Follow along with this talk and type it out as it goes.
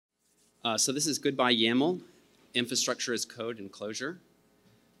So this is Goodbye YAML, Infrastructure as Code in Clojure.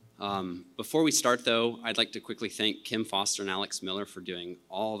 Before we start, though, I'd like to quickly thank Kim Foster and Alex Miller for doing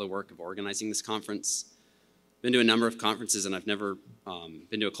all the work of organizing this conference. Been to a number of conferences, and I've never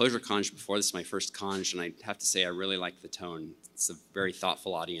been to a Clojure Conj before. This is my first Conj, and I have to say I really like the tone. It's a very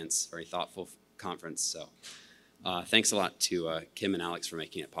thoughtful audience, very thoughtful conference. So thanks a lot to Kim and Alex for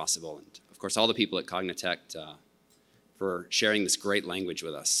making it possible, and of course all the people at Cognitect for sharing this great language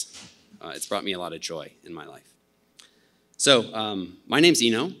with us. It's brought me a lot of joy in my life. So my name's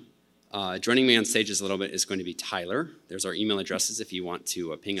Eno. Joining me on stage a little bit is going to be Tyler. There's our email addresses if you want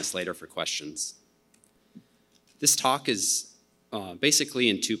to ping us later for questions. This talk is basically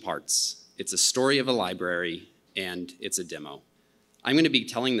in two parts. It's a story of a library and it's a demo. I'm going to be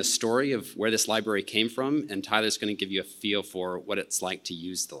telling the story of where this library came from, and Tyler's going to give you a feel for what it's like to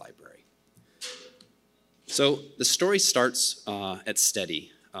use the library. So the story starts at Stedi.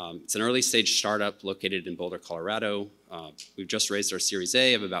 It's an early stage startup located in Boulder, Colorado. We've just raised our Series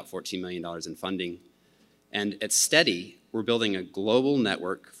A of about $14 million in funding. And at Stedi, we're building a global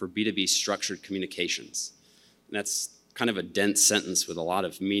network for B2B structured communications. And that's kind of a dense sentence with a lot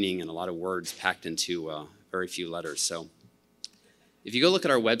of meaning and a lot of words packed into very few letters. So if you go look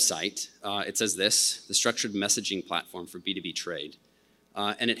at our website, it says this: the structured messaging platform for B2B trade.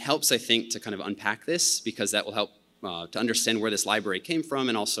 And it helps, I think, to kind of unpack this, because that will help to understand where this library came from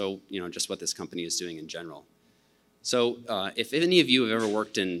and also, just what this company is doing in general. So if any of you have ever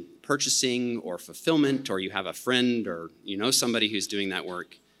worked in purchasing or fulfillment, or you have a friend or you know somebody who's doing that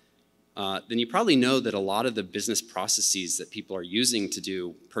work, then you probably know that a lot of the business processes that people are using to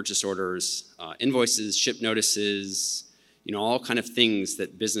do purchase orders, invoices, ship notices, all kind of things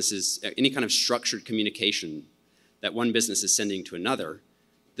that businesses, any kind of structured communication that one business is sending to another,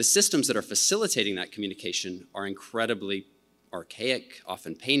 the systems that are facilitating that communication are incredibly archaic,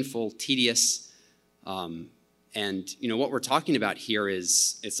 often painful, tedious. And what we're talking about here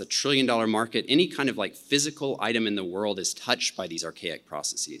is it's a $1 trillion market. Any kind of like physical item in the world is touched by these archaic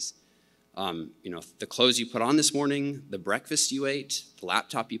processes. The clothes you put on this morning, the breakfast you ate, the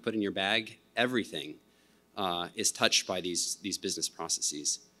laptop you put in your bag, everything is touched by these business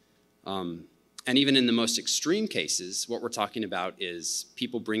processes. And even in the most extreme cases, what we're talking about is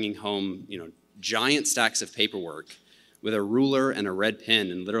people bringing home, giant stacks of paperwork with a ruler and a red pen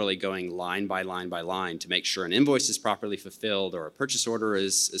and literally going line by line by line to make sure an invoice is properly fulfilled or a purchase order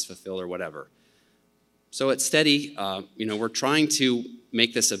is fulfilled or whatever. So at Stedi, we're trying to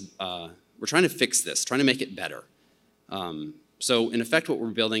make this we're trying to fix this, trying to make it better. So in effect, what we're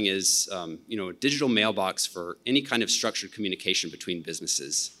building is, a digital mailbox for any kind of structured communication between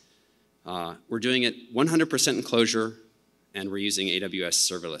businesses. We're doing it 100% in Clojure, and we're using AWS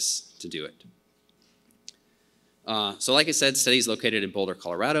serverless to do it. So like I said, Stedi is located in Boulder,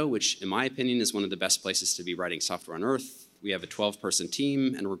 Colorado, which in my opinion is one of the best places to be writing software on earth. We have a 12-person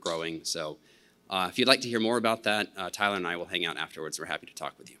team and we're growing. So if you'd like to hear more about that, Tyler and I will hang out afterwards. We're happy to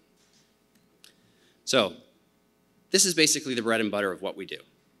talk with you. So this is basically the bread and butter of what we do.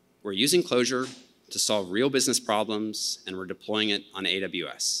 We're using Clojure to solve real business problems, and we're deploying it on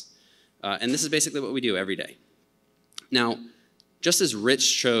AWS. And this is basically what we do every day. Now, just as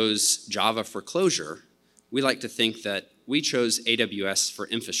Rich chose Java for Clojure, we like to think that we chose AWS for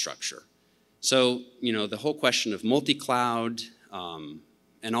infrastructure. So, the whole question of multi-cloud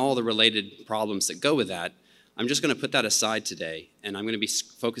and all the related problems that go with that, I'm just going to put that aside today, and I'm going to be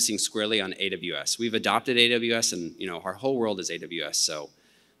focusing squarely on AWS. We've adopted AWS, and our whole world is AWS, so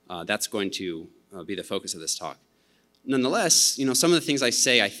that's going to be the focus of this talk. Nonetheless, some of the things I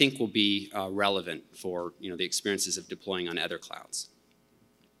say I think will be relevant for the experiences of deploying on other clouds.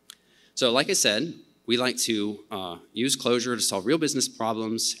 So like I said, we like to use Clojure to solve real business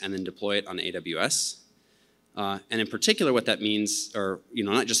problems and then deploy it on AWS. And in particular, what that means, or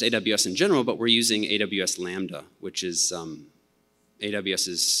not just AWS in general, but we're using AWS Lambda, which is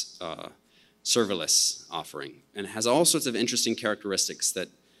AWS's serverless offering, and it has all sorts of interesting characteristics that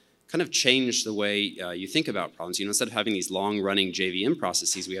kind of change the way you think about problems. Instead of having these long-running JVM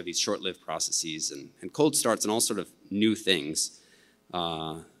processes, we have these short-lived processes and cold starts and all sort of new things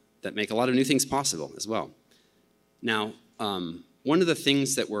that make a lot of new things possible as well. Now, one of the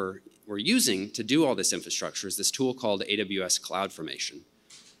things that we're using to do all this infrastructure is this tool called AWS CloudFormation.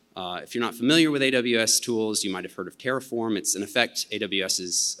 If you're not familiar with AWS tools, you might have heard of Terraform. It's in effect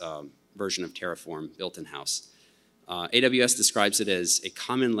AWS's version of Terraform built in-house. AWS describes it as a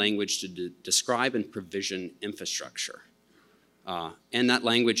common language to describe and provision infrastructure. And that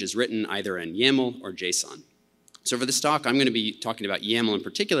language is written either in YAML or JSON. So for this talk, I'm going to be talking about YAML in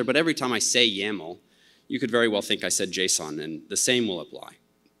particular, but every time I say YAML, you could very well think I said JSON, and the same will apply.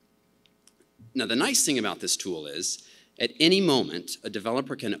 Now, the nice thing about this tool is, at any moment, a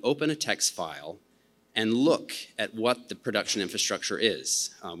developer can open a text file and look at what the production infrastructure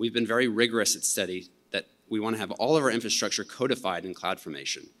is. We've been very rigorous at Stedi that we want to have all of our infrastructure codified in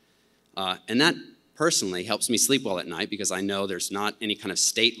CloudFormation. And that personally helps me sleep well at night because I know there's not any kind of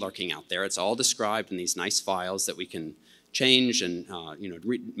state lurking out there. It's all described in these nice files that we can change and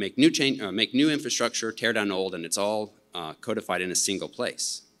make new infrastructure, tear down old, and it's all codified in a single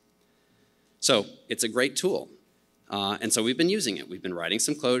place. So it's a great tool. And so we've been using it. We've been writing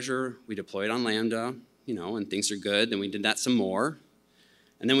some Clojure. We deployed on Lambda, and things are good. Then we did that some more.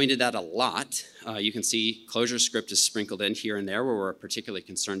 And then we did that a lot. You can see ClojureScript is sprinkled in here and there where we're particularly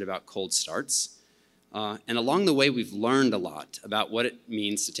concerned about cold starts. And along the way, we've learned a lot about what it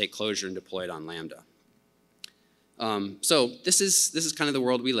means to take Clojure and deploy it on Lambda. So this is kind of the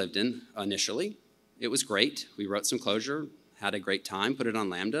world we lived in initially. It was great. We wrote some Clojure, had a great time, put it on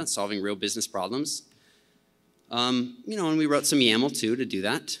Lambda, solving real business problems. And we wrote some YAML too to do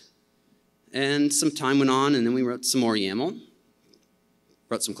that. And some time went on, and then we wrote some more YAML.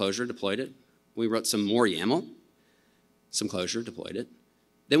 Wrote some Clojure, deployed it. We wrote some more YAML, some Clojure, deployed it.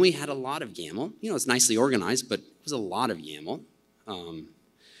 Then we had a lot of YAML. It's nicely organized, but it was a lot of YAML. Then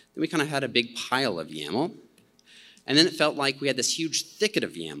we kind of had a big pile of YAML. And then it felt like we had this huge thicket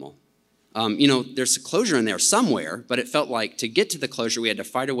of YAML. There's a Clojure in there somewhere, but it felt like to get to the Clojure, we had to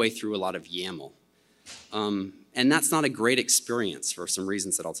fight our way through a lot of YAML. And that's not a great experience for some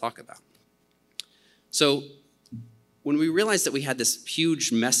reasons that I'll talk about. So when we realized that we had this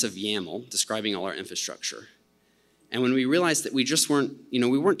huge mess of YAML describing all our infrastructure, and when we realized that we just weren't,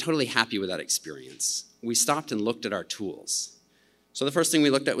 we weren't totally happy with that experience, we stopped and looked at our tools. So the first thing we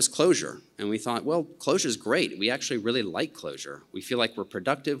looked at was Clojure, and we thought, well, Clojure's great. We actually really like Clojure. We feel like we're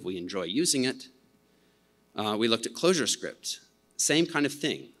productive. We enjoy using it. We looked at ClojureScript. Same kind of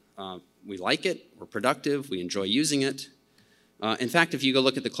thing. We like it. We're productive. We enjoy using it. In fact, if you go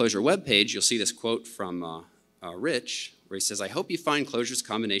look at the Clojure webpage, you'll see this quote from Rich, where he says, "I hope you find Clojure's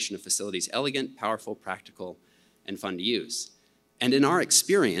combination of facilities elegant, powerful, practical, and fun to use." And in our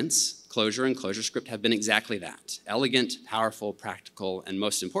experience, Clojure and ClojureScript have been exactly that. Elegant, powerful, practical, and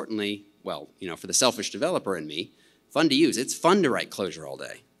most importantly, well, for the selfish developer in me, fun to use. It's fun to write Clojure all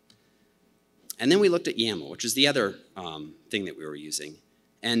day. And then we looked at YAML, which is the other thing that we were using.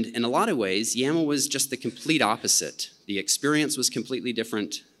 And in a lot of ways, YAML was just the complete opposite. The experience was completely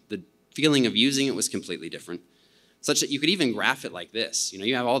different. The feeling of using it was completely different, such that you could even graph it like this.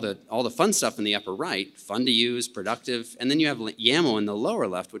 You have all the fun stuff in the upper right, fun to use, productive, and then you have YAML in the lower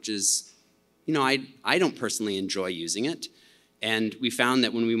left, which is, I don't personally enjoy using it. And we found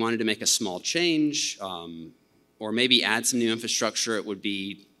that when we wanted to make a small change or maybe add some new infrastructure, it would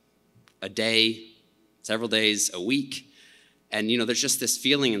be a day, several days, a week. And there's just this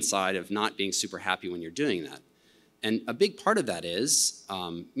feeling inside of not being super happy when you're doing that. And a big part of that is,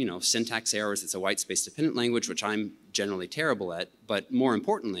 syntax errors. It's a white space dependent language, which I'm generally terrible at. But more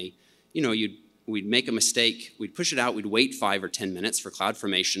importantly, we'd make a mistake, we'd push it out, we'd wait 5 or 10 minutes for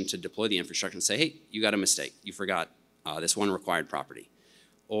CloudFormation to deploy the infrastructure and say, hey, you got a mistake. You forgot this one required property.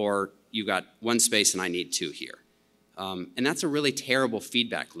 Or you got one space and I need 2 here. And that's a really terrible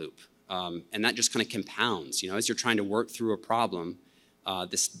feedback loop. And that just kind of compounds, as you're trying to work through a problem.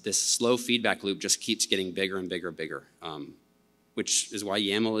 This slow feedback loop just keeps getting bigger and bigger and bigger, which is why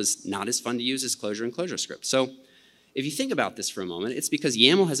YAML is not as fun to use as Clojure and ClojureScript. So if you think about this for a moment, it's because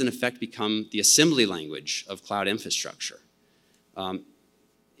YAML has in effect become the assembly language of cloud infrastructure.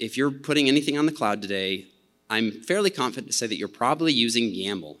 If you're putting anything on the cloud today, I'm fairly confident to say that you're probably using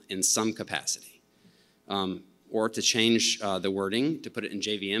YAML in some capacity. Or to change the wording, to put it in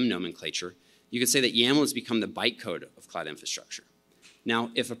JVM nomenclature, you could say that YAML has become the bytecode of cloud infrastructure.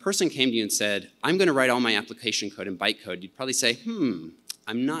 Now, if a person came to you and said, I'm going to write all my application code in bytecode, you'd probably say,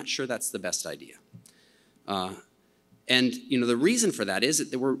 I'm not sure that's the best idea. And the reason for that is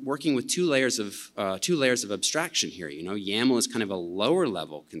that we're working with two layers of abstraction here. YAML is kind of a lower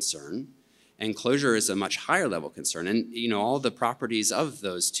level concern, and Clojure is a much higher level concern. And all the properties of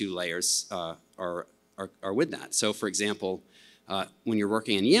those 2 layers are with that. So, for example, when you're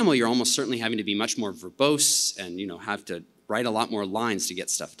working in YAML, you're almost certainly having to be much more verbose and have to write a lot more lines to get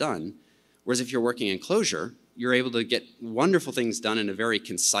stuff done. Whereas if you're working in Clojure, you're able to get wonderful things done in a very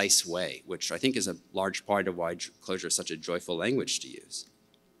concise way, which I think is a large part of why Clojure is such a joyful language to use.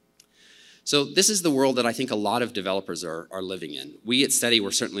 So this is the world that I think a lot of developers are living in. We at Stedi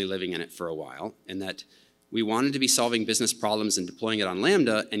were certainly living in it for a while, in that we wanted to be solving business problems and deploying it on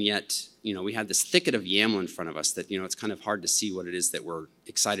Lambda, and yet we had this thicket of YAML in front of us that it's kind of hard to see what it is that we're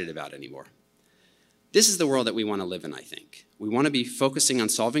excited about anymore. This is the world that we want to live in, I think. We want to be focusing on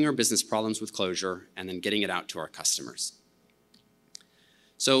solving our business problems with Clojure and then getting it out to our customers.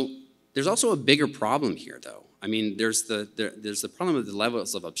 So there's also a bigger problem here, though. I mean, there's the problem of the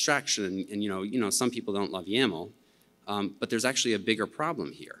levels of abstraction, and you know, some people don't love YAML, but there's actually a bigger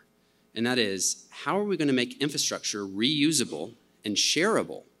problem here, and that is, how are we going to make infrastructure reusable and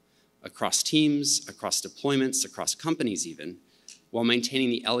shareable across teams, across deployments, across companies even, while maintaining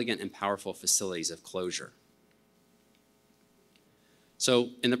the elegant and powerful facilities of Clojure? So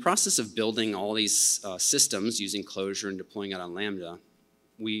in the process of building all these systems using Clojure and deploying it on Lambda,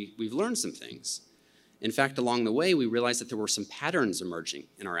 we've learned some things. In fact, along the way, we realized that there were some patterns emerging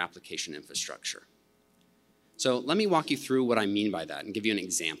in our application infrastructure. So let me walk you through what I mean by that and give you an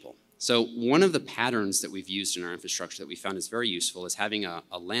example. So one of the patterns that we've used in our infrastructure that we found is very useful is having a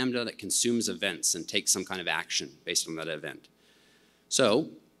Lambda that consumes events and takes some kind of action based on that event. So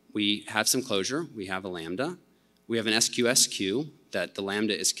we have some Clojure, we have a Lambda, we have an SQS queue that the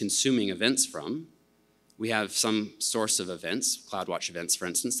Lambda is consuming events from. We have some source of events, CloudWatch events, for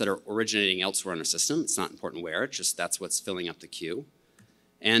instance, that are originating elsewhere in our system. It's not important where, it's just that's what's filling up the queue.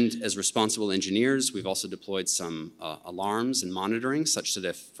 And as responsible engineers, we've also deployed some alarms and monitoring, such that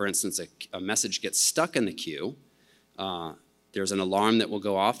if, for instance, a message gets stuck in the queue, there's an alarm that will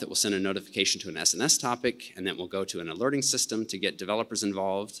go off that will send a notification to an SNS topic, and then we'll go to an alerting system to get developers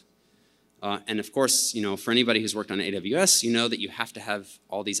involved. And of course, you know, for anybody who's worked on AWS, you know that you have to have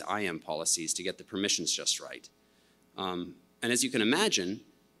all these IAM policies to get the permissions just right. And as you can imagine,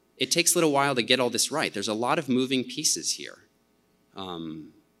 it takes a little while to get all this right. There's a lot of moving pieces here.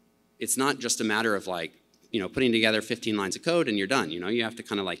 It's not just a matter of like, you know, putting together 15 lines of code and you're done. You know, you have to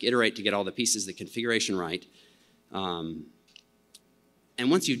kind of like iterate to get all the pieces, the configuration right. And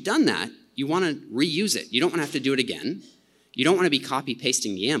once you've done that, you want to reuse it. You don't want to have to do it again. You don't want to be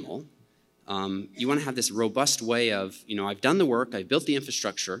copy-pasting YAML. You want to have this robust way of, you know, I've done the work, I've built the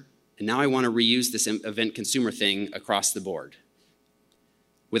infrastructure, and now I want to reuse this event consumer thing across the board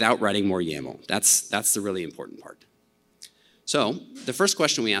without writing more YAML. That's the really important part. So the first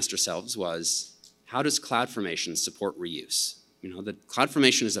question we asked ourselves was, how does CloudFormation support reuse? You know, the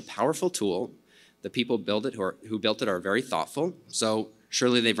CloudFormation is a powerful tool. The people who built it are very thoughtful, so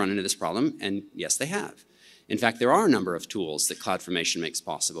surely they've run into this problem, and yes, they have. In fact, there are a number of tools that CloudFormation makes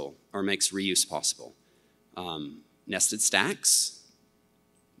possible, or makes reuse possible. Nested stacks,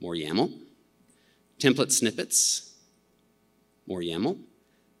 more YAML. Template snippets, more YAML.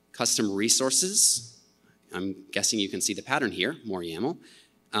 Custom resources, I'm guessing you can see the pattern here, more YAML.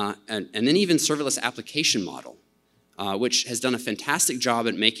 And then even serverless application model, which has done a fantastic job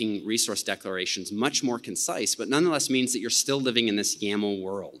at making resource declarations much more concise, but nonetheless means that you're still living in this YAML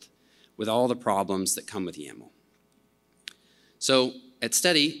world with all the problems that come with YAML. So at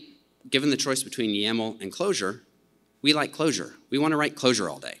Stedi, given the choice between YAML and Clojure, we like Clojure. We want to write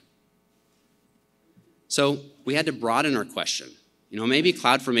Clojure all day. So we had to broaden our question. You know, maybe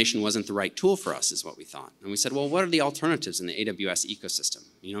CloudFormation wasn't the right tool for us, is what we thought. And we said, well, what are the alternatives in the AWS ecosystem?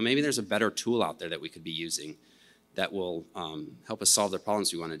 You know, maybe there's a better tool out there that we could be using that will help us solve the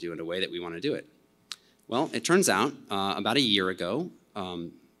problems we want to do in a way that we want to do it. Well, it turns out about a year ago,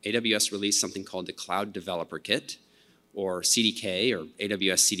 AWS released something called the Cloud Developer Kit, or CDK, or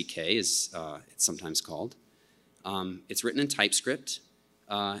AWS CDK is it's sometimes called. It's written in TypeScript,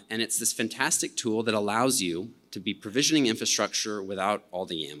 and it's this fantastic tool that allows you to be provisioning infrastructure without all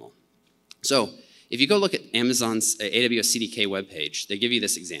the YAML. So if you go look at Amazon's AWS CDK webpage, they give you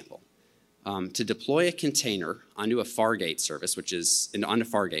this example. To deploy a container onto a Fargate service, which is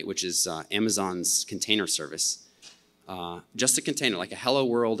Amazon's container service, just a container, like a Hello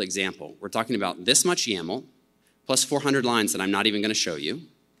World example. We're talking about this much YAML, plus 400 lines that I'm not even going to show you,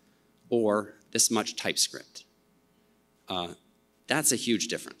 or this much TypeScript. That's a huge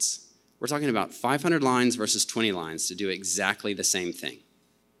difference. We're talking about 500 lines versus 20 lines to do exactly the same thing.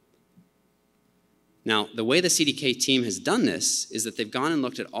 Now, the way the CDK team has done this is that they've gone and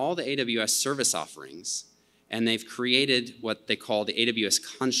looked at all the AWS service offerings, and they've created what they call the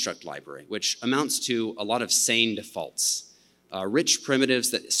AWS construct library, which amounts to a lot of sane defaults, rich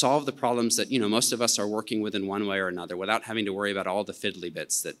primitives that solve the problems that, you know, most of us are working with in one way or another without having to worry about all the fiddly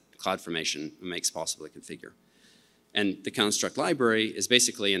bits that CloudFormation makes possible to configure. And the construct library is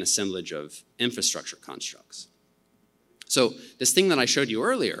basically an assemblage of infrastructure constructs. So this thing that I showed you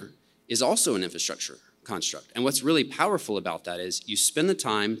earlier is also an infrastructure construct. And what's really powerful about that is you spend the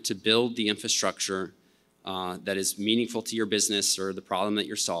time to build the infrastructure that is meaningful to your business or the problem that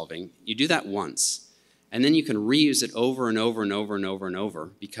you're solving. You do that once. And then you can reuse it over and over and over and over and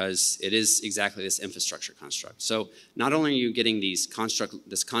over because it is exactly this infrastructure construct. So not only are you getting this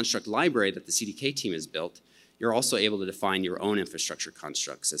construct library that the CDK team has built, you're also able to define your own infrastructure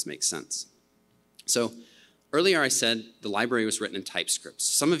constructs as makes sense. So earlier I said the library was written in TypeScript.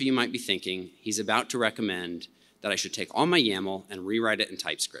 Some of you might be thinking he's about to recommend that I should take all my YAML and rewrite it in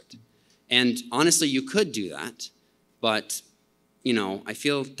TypeScript. And honestly, you could do that, but I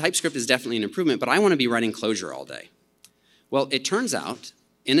feel TypeScript is definitely an improvement, but I want to be writing Clojure all day. Well, it turns out,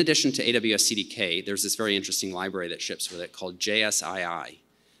 in addition to AWS CDK, there's this very interesting library that ships with it called JSII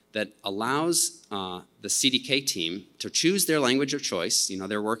that allows the CDK team to choose their language of choice.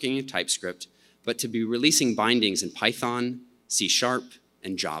 They're working in TypeScript, but to be releasing bindings in Python, C#,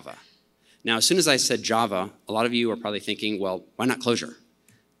 and Java. Now, as soon as I said Java, a lot of you are probably thinking, well, why not Clojure?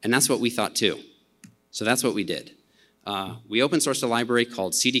 And that's what we thought too. So that's what we did. We open sourced a library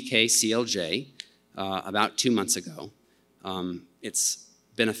called CDK CLJ about 2 months ago. It's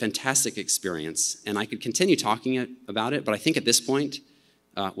been a fantastic experience, and I could continue talking about it, but I think at this point,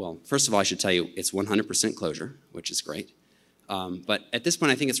 well, first of all, I should tell you it's 100% Clojure, which is great. But at this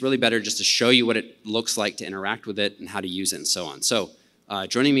point, I think it's really better just to show you what it looks like to interact with it and how to use it and so on. So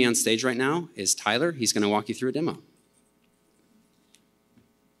joining me on stage right now is Tyler. He's going to walk you through a demo.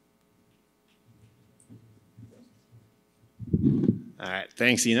 All right,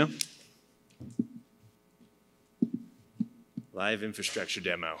 thanks, Eno. Live infrastructure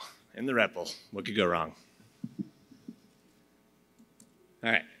demo in the REPL. What could go wrong?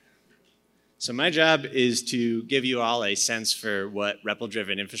 All right. So my job is to give you all a sense for what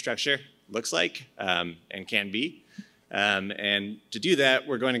REPL-driven infrastructure looks like and can be. And to do that,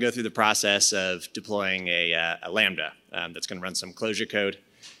 we're going to go through the process of deploying a Lambda that's going to run some Clojure code.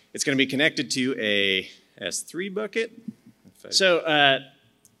 It's going to be connected to a S3 bucket. So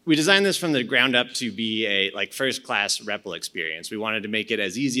we designed this from the ground up to be a first-class REPL experience. We wanted to make it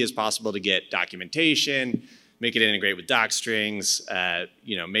as easy as possible to get documentation, make it integrate with doc strings,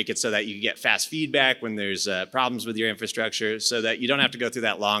 make it so that you get fast feedback when there's problems with your infrastructure, so that you don't have to go through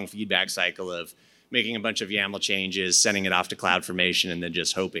that long feedback cycle of making a bunch of YAML changes, sending it off to CloudFormation, and then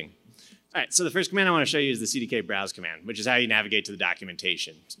just hoping. All right, so the first command I want to show you is the CDK browse command, which is how you navigate to the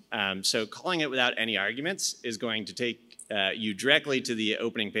documentation. So calling it without any arguments is going to take you directly to the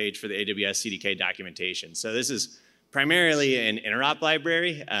opening page for the AWS CDK documentation. So this is primarily an interop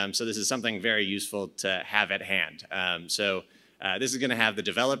library, so this is something very useful to have at hand. This is going to have the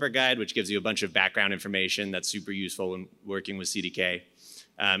developer guide, which gives you a bunch of background information that's super useful when working with CDK.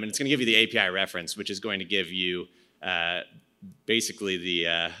 And it's going to give you the API reference, which is going to give you basically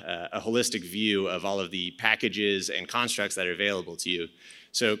a holistic view of all of the packages and constructs that are available to you.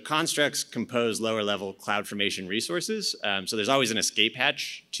 So constructs compose lower-level CloudFormation resources. So there's always an escape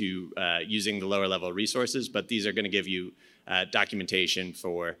hatch to using the lower-level resources, but these are going to give you documentation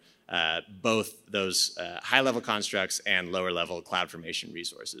for both those high-level constructs and lower-level CloudFormation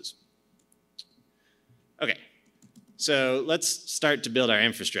resources. Okay, so let's start to build our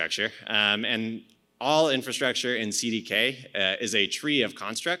infrastructure. And all infrastructure in CDK is a tree of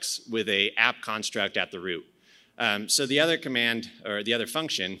constructs with an app construct at the root. So the other command, or the other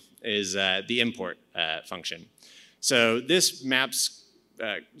function, is the import function. So this maps,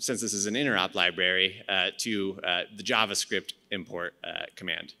 since this is an interop library, to the JavaScript import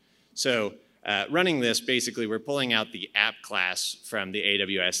command. So running this, basically, we're pulling out the app class from the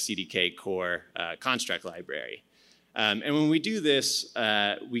AWS CDK core construct library. And when we do this,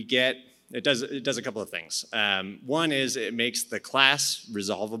 it does a couple of things. One is it makes the class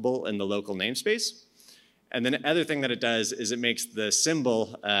resolvable in the local namespace. And then the other thing that it does is it makes the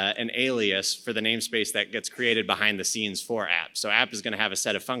symbol an alias for the namespace that gets created behind the scenes for app. So app is going to have a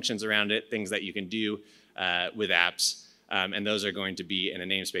set of functions around it, things that you can do with apps, and those are going to be in a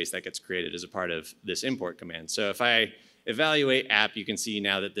namespace that gets created as a part of this import command. So if I evaluate app, you can see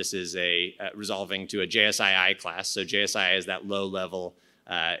now that this is resolving to a JSII class. So JSII is that low-level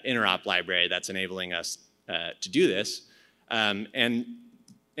interop library that's enabling us to do this. And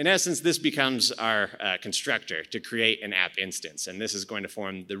in essence, this becomes our constructor to create an app instance, and this is going to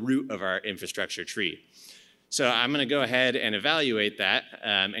form the root of our infrastructure tree. So I'm going to go ahead and evaluate that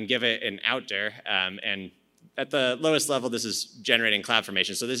and give it an outer, and at the lowest level, this is generating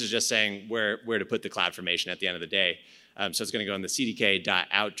CloudFormation. So this is just saying where to put the CloudFormation at the end of the day. So it's going to go in the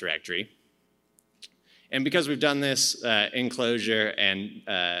cdk.out directory. And because we've done this in Clojure and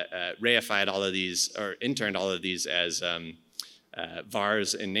reified all of these, or interned all of these as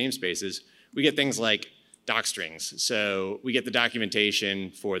vars and namespaces, we get things like doc strings. So we get the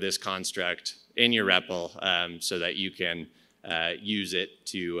documentation for this construct in your REPL so that you can use it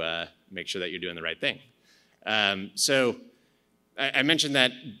to make sure that you're doing the right thing. So I mentioned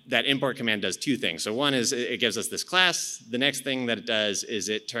that import command does two things. So one is it gives us this class. The next thing that it does is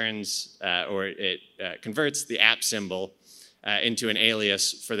it turns converts the app symbol into an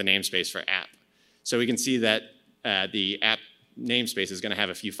alias for the namespace for app. So we can see that the app namespace is going to have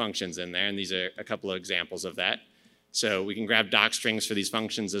a few functions in there, and these are a couple of examples of that. So we can grab doc strings for these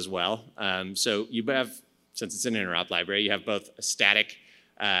functions as well. So you have, since it's an interop library, you have both a static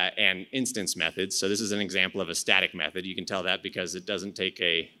and instance methods. So this is an example of a static method. You can tell that because it doesn't take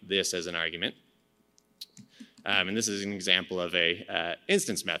this as an argument. And this is an example of a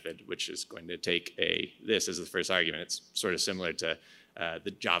instance method, which is going to take this as the first argument. It's sort of similar to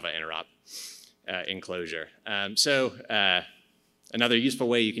the Java interop in Clojure. Another useful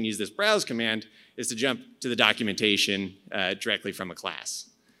way you can use this browse command is to jump to the documentation directly from a class.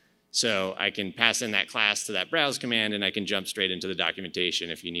 So I can pass in that class to that browse command, and I can jump straight into the documentation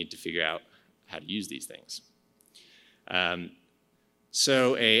if you need to figure out how to use these things.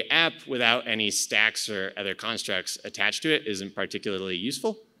 So an app without any stacks or other constructs attached to it isn't particularly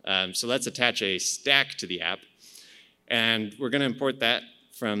useful. So let's attach a stack to the app. And we're going to import that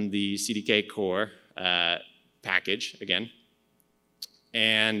from the CDK core package again.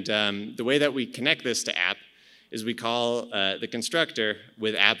 And the way that we connect this to app is we call the constructor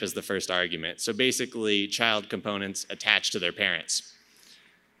with app as the first argument. So basically, child components attached to their parents.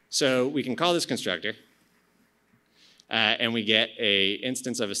 So we can call this constructor, and we get an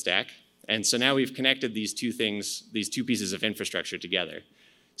instance of a stack. And so now we've connected these two things, these two pieces of infrastructure together.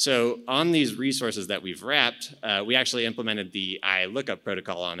 So on these resources that we've wrapped, we actually implemented the iLookup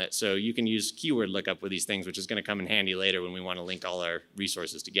protocol on it. So you can use keyword lookup with these things, which is going to come in handy later when we want to link all our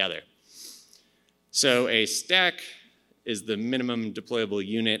resources together. So a stack is the minimum deployable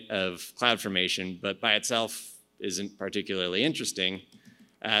unit of CloudFormation, but by itself isn't particularly interesting.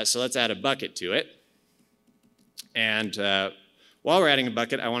 So let's add a bucket to it. And while we're adding a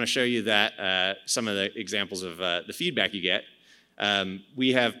bucket, I want to show you that some of the examples of the feedback you get.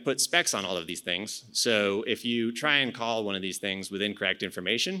 We have put specs on all of these things. So if you try and call one of these things with incorrect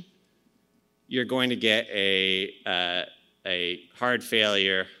information, you're going to get a hard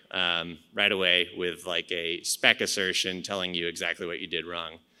failure right away with like a spec assertion telling you exactly what you did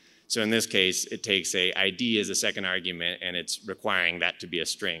wrong. So in this case, it takes a ID as a second argument, and it's requiring that to be a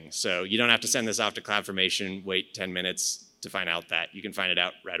string. So you don't have to send this off to CloudFormation, wait 10 minutes to find out that. You can find it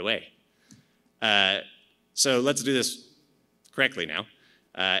out right away. So let's do this correctly now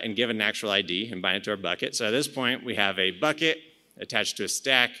and give it an actual ID and bind it to our bucket. So at this point, we have a bucket attached to a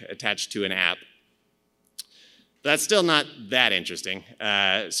stack attached to an app. That's still not that interesting.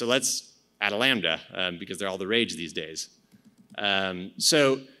 So let's add a Lambda because they're all the rage these days.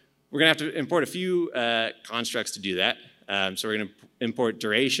 So we're going to have to import a few constructs to do that. So we're going to import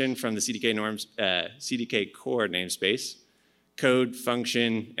duration from the CDK core namespace, code,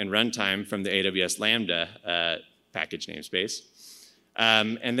 function, and runtime from the AWS Lambda package namespace.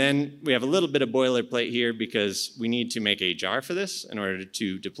 And then we have a little bit of boilerplate here because we need to make a jar for this in order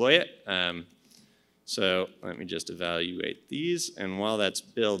to deploy it. So let me just evaluate these. And while that's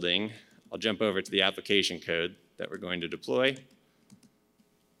building, I'll jump over to the application code that we're going to deploy.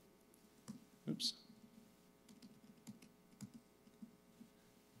 Oops.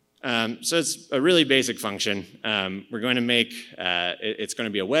 So it's a really basic function. We're going to make, it's going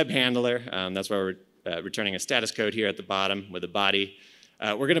to be a web handler. That's why we're returning a status code here at the bottom with a body.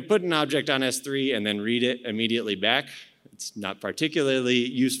 We're going to put an object on S3 and then read it immediately back. It's not particularly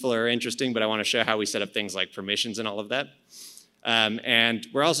useful or interesting, but I want to show how we set up things like permissions and all of that. And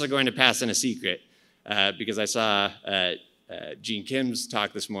we're also going to pass in a secret because I saw Gene Kim's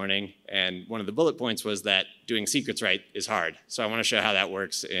talk this morning, and one of the bullet points was that doing secrets right is hard. So I want to show how that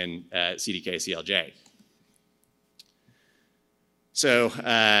works in CDK CLJ. So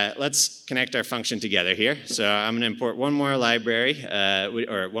let's connect our function together here. So I'm going to import one more library,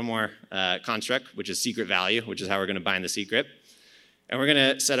 or one more construct, which is secret value, which is how we're going to bind the secret. And we're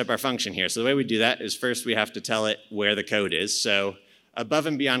going to set up our function here. So the way we do that is first we have to tell it where the code is. So above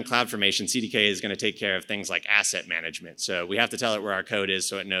and beyond CloudFormation, CDK is going to take care of things like asset management. So we have to tell it where our code is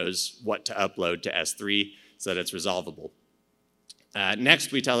so it knows what to upload to S3 so that it's resolvable.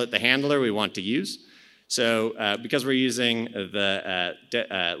 Next, we tell it the handler we want to use. So because we're using the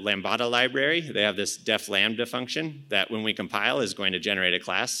Lambda library, they have this def lambda function that when we compile is going to generate a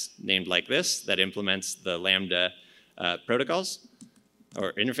class named like this that implements the Lambda protocols,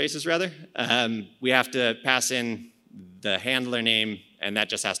 or interfaces rather. We have to pass in the handler name, and that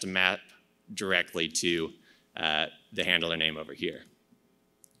just has to map directly to the handler name over here,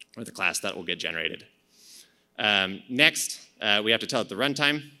 or the class that will get generated. Next, we have to tell it the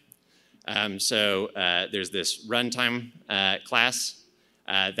runtime. There's this runtime class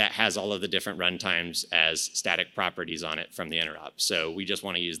that has all of the different runtimes as static properties on it from the interop. So we just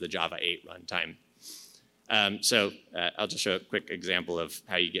want to use the Java 8 runtime. I'll just show a quick example of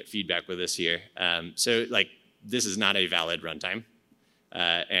how you get feedback with this here. This is not a valid runtime.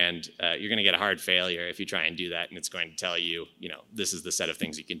 You're going to get a hard failure if you try and do that, and it's going to tell you, this is the set of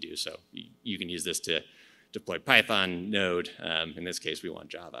things you can do. So you can use this to deploy Python, Node. In this case, we want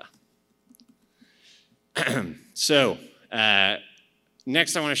Java.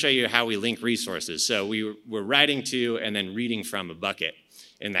 Next, I want to show you how we link resources. So we're writing to and then reading from a bucket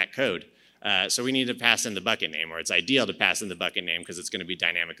in that code. So we need to pass in the bucket name, or it's ideal to pass in the bucket name because it's going to be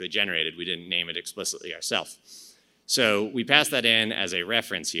dynamically generated. We didn't name it explicitly ourselves. So we pass that in as a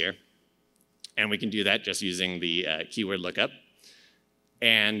reference here, and we can do that just using the keyword lookup.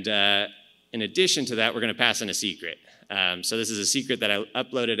 And in addition to that, we're going to pass in a secret. So this is a secret that I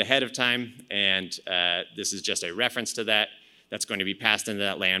uploaded ahead of time, and this is just a reference to that. That's going to be passed into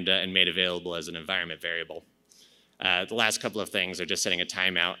that Lambda and made available as an environment variable. The last couple of things are just setting a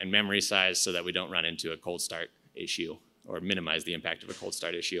timeout and memory size so that we don't run into a cold start issue or minimize the impact of a cold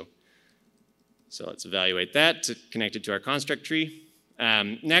start issue. So let's evaluate that to connect it to our construct tree.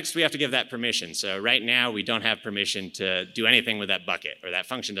 Next, we have to give that permission. So right now, we don't have permission to do anything with that bucket, or that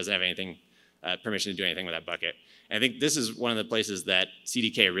function doesn't have anything permission to do anything with that bucket. And I think this is one of the places that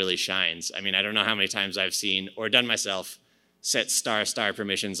CDK really shines. I mean, I don't know how many times I've seen or done myself set *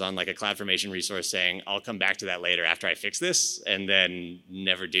 permissions on like a CloudFormation resource saying, I'll come back to that later after I fix this, and then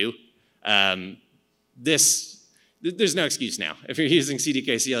never do. There's no excuse now. If you're using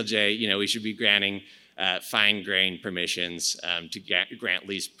CDK CLJ, we should be granting fine-grained permissions to grant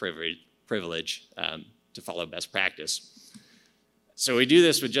least privilege to follow best practice. So we do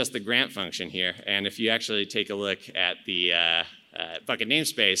this with just the grant function here, and if you actually take a look at the bucket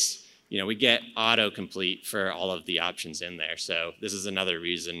namespace, we get autocomplete for all of the options in there. So this is another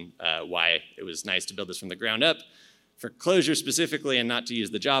reason why it was nice to build this from the ground up. For Clojure specifically, and not to use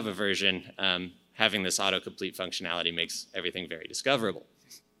the Java version, having this autocomplete functionality makes everything very discoverable.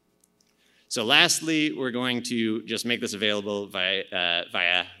 So lastly, we're going to just make this available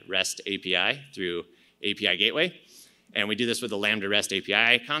via REST API through API Gateway. And we do this with the Lambda REST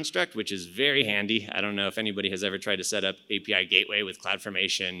API construct, which is very handy. I don't know if anybody has ever tried to set up API Gateway with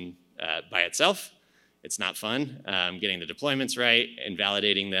CloudFormation by itself. It's not fun. Getting the deployments right,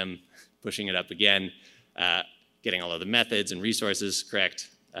 invalidating them, pushing it up again, getting all of the methods and resources correct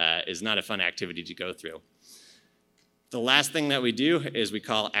is not a fun activity to go through. The last thing that we do is we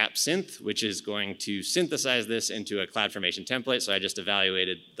call AppSynth, which is going to synthesize this into a CloudFormation template. So I just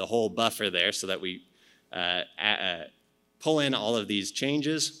evaluated the whole buffer there so that we pull in all of these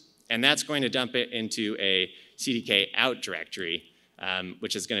changes, and that's going to dump it into a CDK out directory,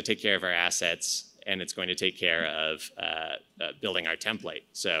 which is going to take care of our assets, and it's going to take care of building our template.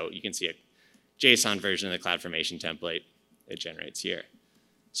 So you can see a JSON version of the CloudFormation template it generates here.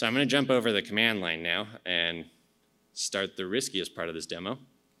 So I'm going to jump over the command line now and start the riskiest part of this demo,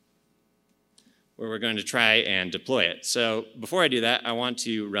 where we're going to try and deploy it. So before I do that, I want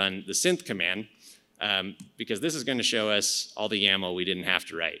to run the synth command, because this is going to show us all the YAML we didn't have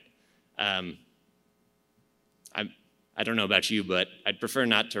to write. I don't know about you, but I'd prefer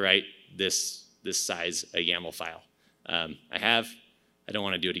not to write this size a YAML file. I don't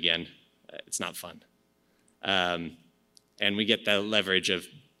want to do it again. It's not fun. And we get the leverage of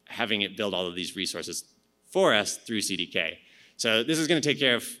having it build all of these resources for us through CDK. So this is going to take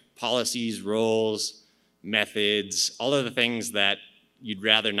care of policies, roles, methods, all of the things that you'd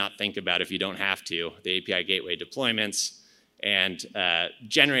rather not think about if you don't have to, the API gateway deployments, and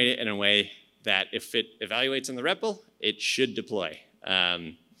generate it in a way that if it evaluates in the REPL, it should deploy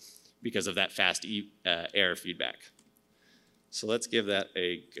because of that fast error feedback. So let's give that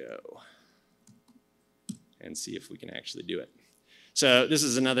a go and see if we can actually do it. So this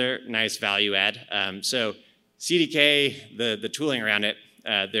is another nice value add. So CDK, the tooling around it,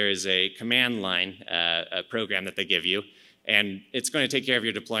 there is a command line a program that they give you, and it's going to take care of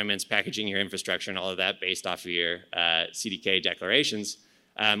your deployments, packaging your infrastructure, and all of that based off of your CDK declarations.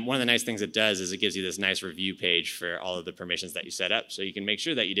 One of the nice things it does is it gives you this nice review page for all of the permissions that you set up, so you can make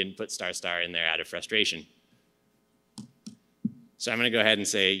sure that you didn't put ** in there out of frustration. So I'm going to go ahead and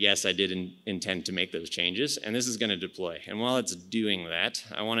say, yes, I did intend to make those changes, and this is going to deploy. And while it's doing that,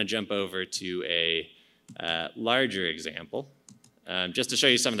 I want to jump over to a larger example, just to show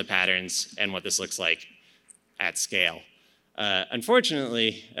you some of the patterns and what this looks like at scale.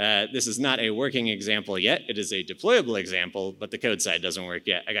 Unfortunately, this is not a working example yet. It is a deployable example, but the code side doesn't work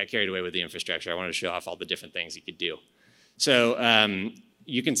yet. I got carried away with the infrastructure. I wanted to show off all the different things you could do. So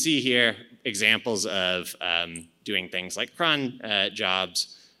you can see here examples of doing things like cron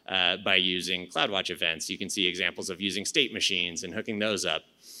jobs by using CloudWatch events. You can see examples of using state machines and hooking those up.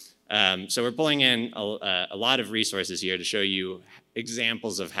 So we're pulling in a lot of resources here to show you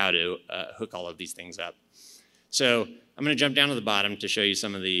examples of how to hook all of these things up. So I'm going to jump down to the bottom to show you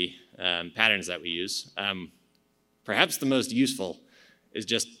some of the patterns that we use. Perhaps the most useful is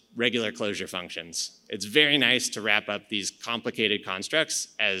just regular Clojure functions. It's very nice to wrap up these complicated constructs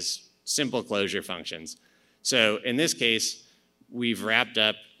as simple Clojure functions. So in this case, we've wrapped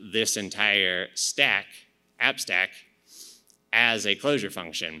up this entire stack, app stack, as a Clojure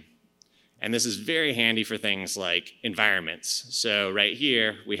function. And this is very handy for things like environments. So right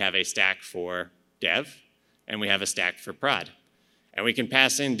here, we have a stack for dev, and we have a stack for prod. And we can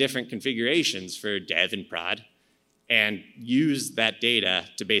pass in different configurations for dev and prod, and use that data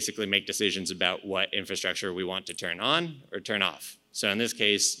to basically make decisions about what infrastructure we want to turn on or turn off. So in this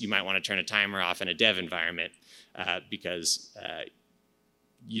case, you might want to turn a timer off in a dev environment because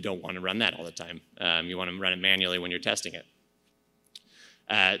you don't want to run that all the time. You want to run it manually when you're testing it.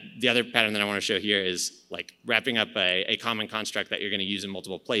 The other pattern that I want to show here is like wrapping up a common construct that you're going to use in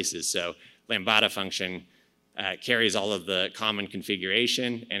multiple places. So Lambda function carries all of the common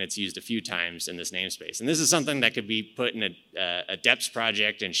configuration, and it's used a few times in this namespace. And this is something that could be put in a DEPS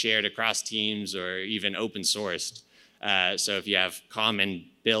project and shared across teams or even open sourced. So if you have common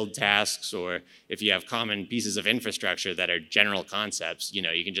build tasks or if you have common pieces of infrastructure that are general concepts,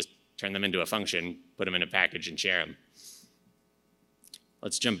 you can just turn them into a function, put them in a package, and share them.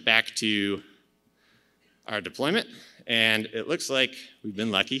 Let's jump back to our deployment. And it looks like we've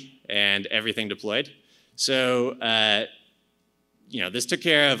been lucky and everything deployed. So this took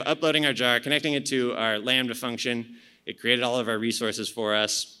care of uploading our jar, connecting it to our Lambda function. It created all of our resources for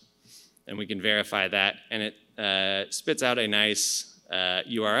us, and we can verify that. And it spits out a nice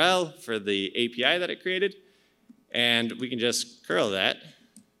URL for the API that it created. And we can just curl that.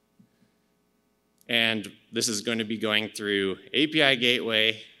 And this is going to be going through API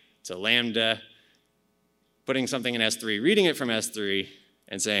gateway to Lambda, putting something in S3, reading it from S3,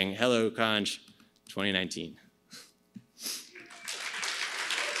 and saying, hello, conj, 2019.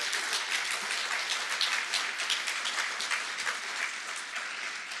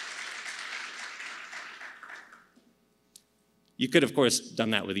 You could, of course, done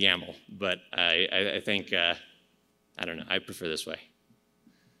that with YAML, but I think, I don't know, I prefer this way.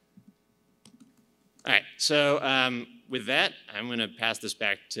 All right, so with that, I'm going to pass this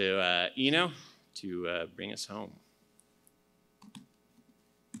back to Eno to bring us home.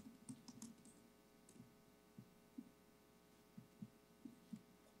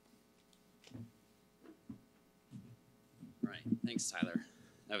 All right, thanks, Tyler.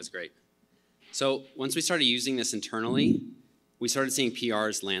 That was great. So once we started using this internally, we started seeing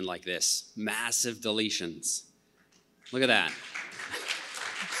PRs land like this, massive deletions. Look at that.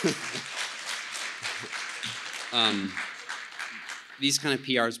 These kind of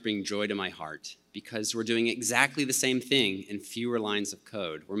PRs bring joy to my heart because we're doing exactly the same thing in fewer lines of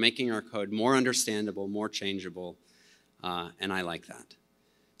code. We're making our code more understandable, more changeable, and I like that.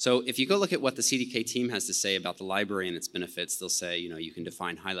 So if you go look at what the CDK team has to say about the library and its benefits, they'll say, you can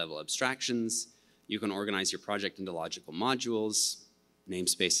define high-level abstractions, you can organize your project into logical modules,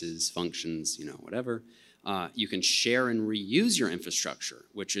 namespaces, functions, whatever. You can share and reuse your infrastructure,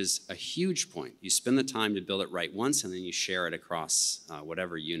 which is a huge point. You spend the time to build it right once, and then you share it across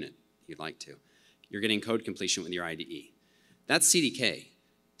whatever unit you'd like to. You're getting code completion with your IDE. That's CDK.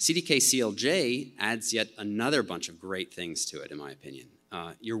 CDK CLJ adds yet another bunch of great things to it, in my opinion.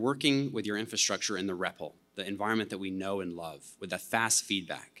 You're working with your infrastructure in the REPL, the environment that we know and love, with that fast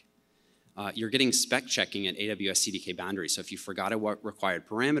feedback. You're getting spec checking at AWS CDK boundaries. So if you forgot a required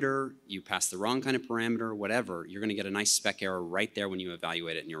parameter, you passed the wrong kind of parameter, whatever, you're going to get a nice spec error right there when you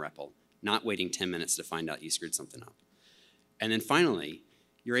evaluate it in your REPL, not waiting 10 minutes to find out you screwed something up. And then finally,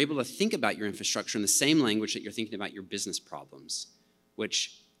 you're able to think about your infrastructure in the same language that you're thinking about your business problems,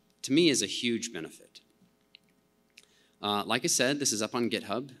 which to me is a huge benefit. Like I said, this is up on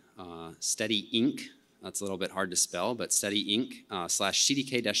GitHub, Stedi Inc. That's a little bit hard to spell, but Stedi Inc.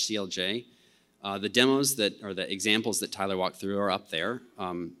 /CDK-CLJ. The demos or the examples that Tyler walked through are up there.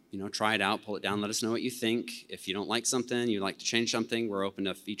 Try it out, pull it down, let us know what you think. If you don't like something, you'd like to change something, we're open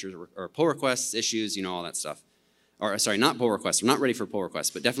to features or pull requests, issues, all that stuff. Or sorry, not pull requests. I'm not ready for pull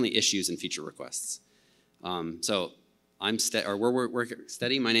requests, but definitely issues and feature requests. So we're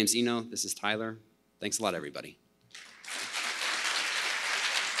Stedi. My name's Eno. This is Tyler. Thanks a lot, everybody.